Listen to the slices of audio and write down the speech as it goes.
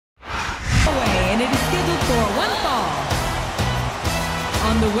and it is scheduled for one fall.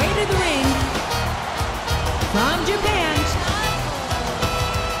 On the way to the ring, from Japan,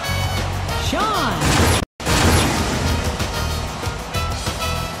 Sean.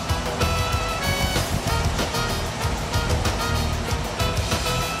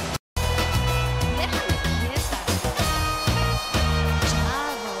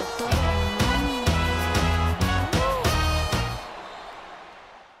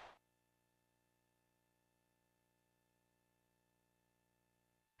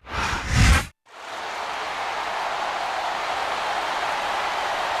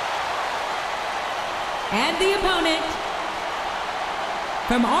 And the opponent,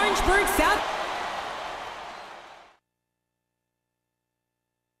 from Orangeburg, South.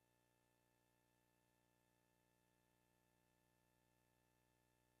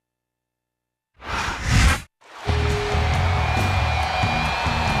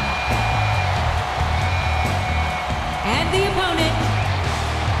 And the opponent,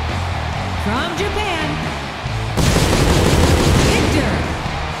 from Japan, Victor.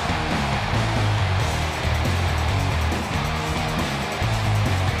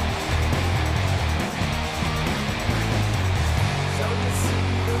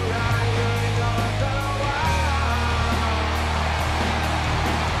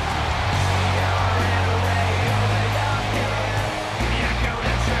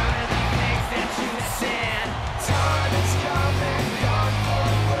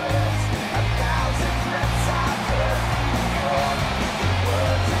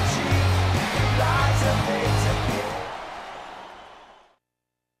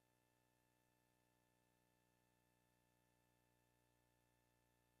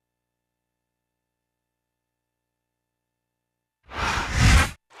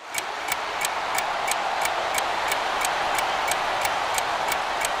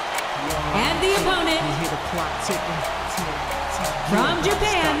 And the opponent, from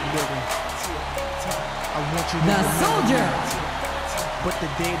Japan, the Soldier. But the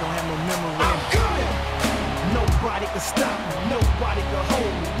day don't have no memory. I'm coming. Nobody can stop me. Nobody can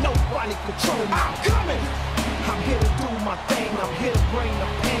hold me. Nobody control me. I'm coming. I'm here to do my thing. I'm here to bring the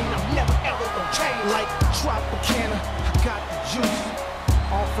pain. I'm never ever gonna change. Like Tropicana, I got the juice.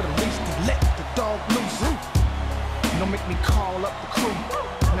 All for the least to let the dog loose. Don't make me call up the crew.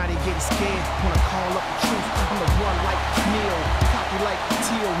 Now they getting scared when I call up the truth. I'm the one like Neil, copy like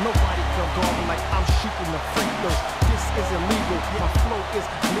Teal. Nobody can go like I'm shooting the free throw. This is illegal, my flow is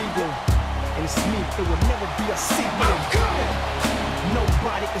legal. And it's me, it will never be a secret. I'm coming.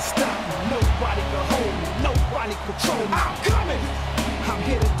 Nobody can stop me, nobody can hold me, nobody control me. I'm coming. I'm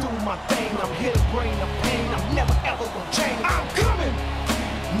here to do my thing, I'm here to bring the pain. I'm never ever gonna change. I'm coming.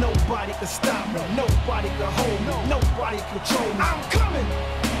 Nobody can stop me, nobody can hold me, nobody control me. I'm coming.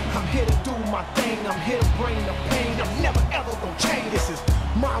 I'm here to do my thing, I'm here to bring the pain. I'm never ever gonna change. This is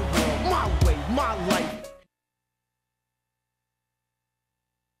my world, my way, my life.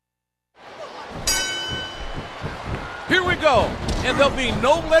 Here we go, and there'll be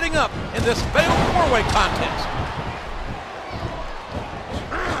no letting up in this fatal four-way contest.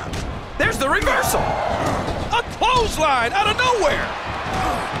 There's the reversal! A clothesline out of nowhere!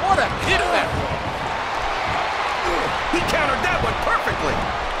 What a kick that was! He countered that one perfectly!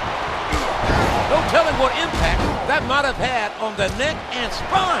 No telling what impact that might have had on the neck and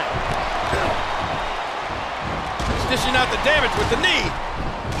spine. Dishing out the damage with the knee.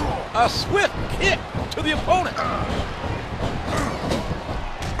 A swift kick to the opponent.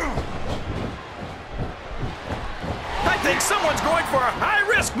 I think someone's going for a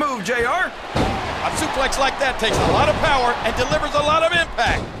high-risk move, JR. A suplex like that takes a lot of power and delivers a lot of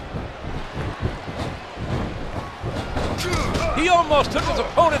impact. He almost took his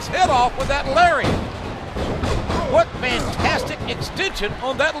opponent's head off with that lariat. What fantastic extension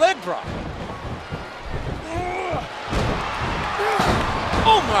on that leg drop.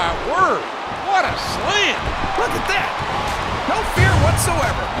 Oh my word, what a slam. Look at that. No fear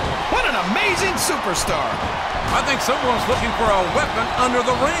whatsoever. What an amazing superstar. I think someone's looking for a weapon under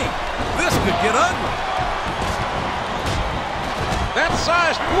the ring. This could get ugly. That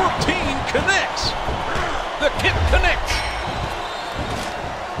size 14 connects. The kick connects.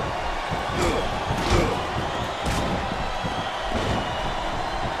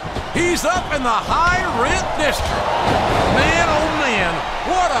 He's up in the high rent district. Man, oh man,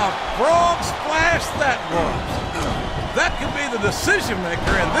 what a frog splash that was. That could be the decision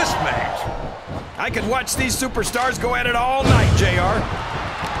maker in this match. I could watch these superstars go at it all night, JR.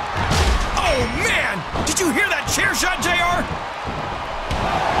 Oh man, did you hear that chair shot, JR?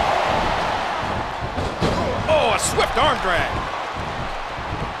 Oh, a swift arm drag.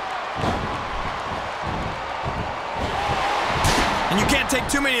 take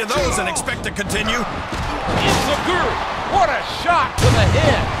too many of those and expect to continue. Insegura. What a shot to the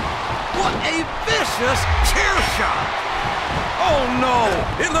head. What a vicious chair shot. Oh, no.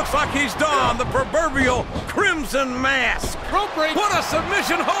 It looks like he's donned the proverbial crimson mask. Rope break. What a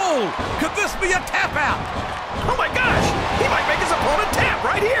submission hold. Could this be a tap out? Oh, my gosh. He might make his opponent tap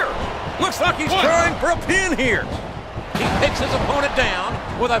right here. Looks like he's trying for a pin here. He picks his opponent down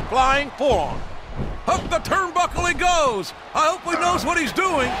with a flying forearm. Up the turnbuckle he goes. I hope he knows what he's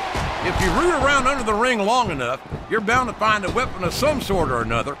doing. If you root around under the ring long enough, you're bound to find a weapon of some sort or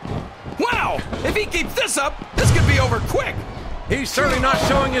another. Wow! If he keeps this up, this could be over quick. He's certainly not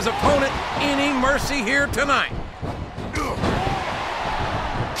showing his opponent any mercy here tonight.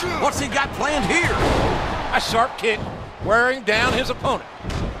 What's he got planned here? A sharp kick wearing down his opponent.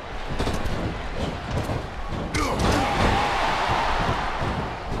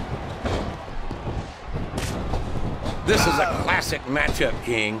 This is a classic matchup,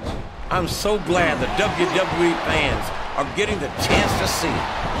 King. I'm so glad the WWE fans are getting the chance to see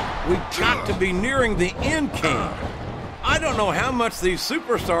it. We've got to be nearing the end, King. I don't know how much these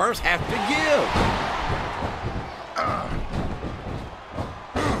superstars have to give.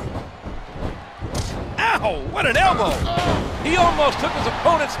 Ow! What an elbow! He almost took his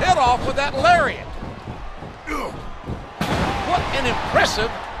opponent's head off with that lariat. What an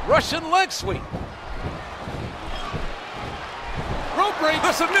impressive Russian leg sweep. Rope break.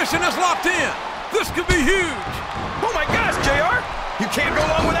 The submission is locked in. This could be huge. Oh my gosh, JR! You can't go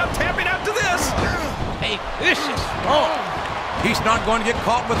long without tapping out to this. A vicious stomp. He's not going to get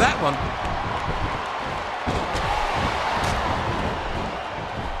caught with that one.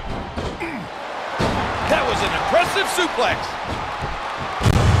 That was an impressive suplex.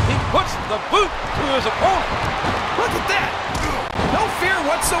 He puts the boot to his opponent. Look at that. No fear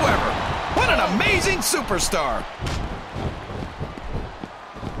whatsoever. What an amazing superstar.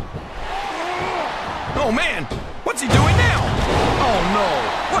 Oh, man. What's he doing now? Oh, no.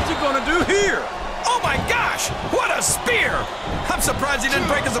 What's he going to do here? Oh, my gosh. What a spear. I'm surprised he didn't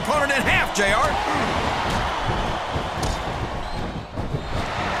break his opponent in half, JR.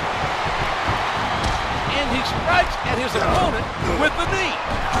 And he strikes at his opponent with the knee.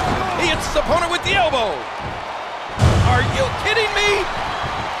 He hits his opponent with the elbow. Are you kidding me?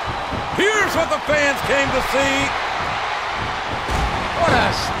 Here's what the fans came to see. What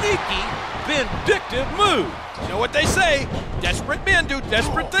a sneaky, vindictive move. You know what they say, desperate men do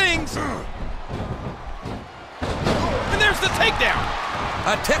desperate things. And there's the takedown.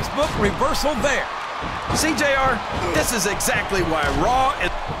 A textbook reversal there. See, JR, this is exactly why Raw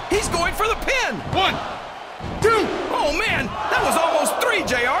is... He's going for the pin. 1, 2. Oh, man, that was almost 3,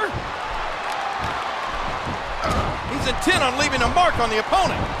 JR. He's intent on leaving a mark on the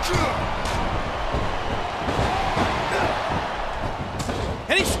opponent.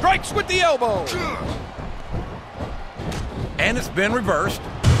 And he strikes with the elbow. And it's been reversed.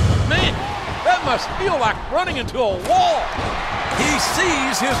 Man, that must feel like running into a wall. He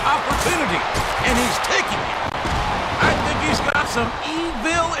sees his opportunity, and he's taking it. I think he's got some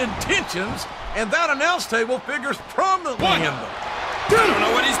evil intentions, and that announce table figures prominently in them. I don't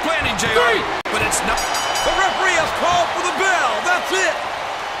know what he's planning, JR, but it's not... The referee has called for the bell. That's it.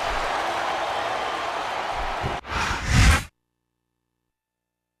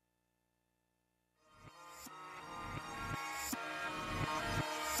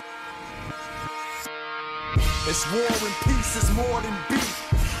 It's war and peace, it's more than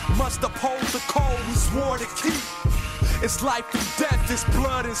beef. Must uphold the code we swore to keep. It's life and death, it's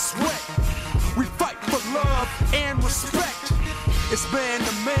blood and sweat. We fight for love and respect. It's man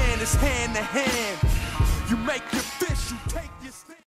to man, it's hand to hand. You make your